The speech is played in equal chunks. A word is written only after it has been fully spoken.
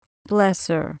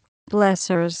blesser,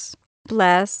 blessers,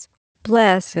 bless,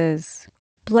 blesses,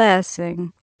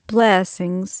 blessing,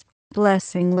 blessings,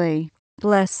 blessingly,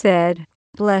 blessed,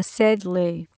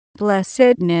 blessedly,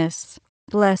 blessedness,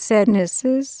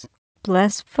 blessednesses,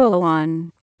 blessful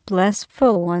one,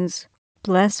 blessful ones,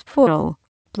 blessful,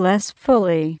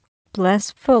 blessfully,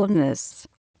 blessfulness,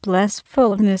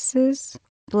 blessfulnesses,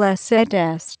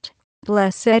 blessedest,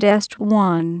 blessedest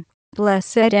one,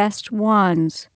 blessedest ones,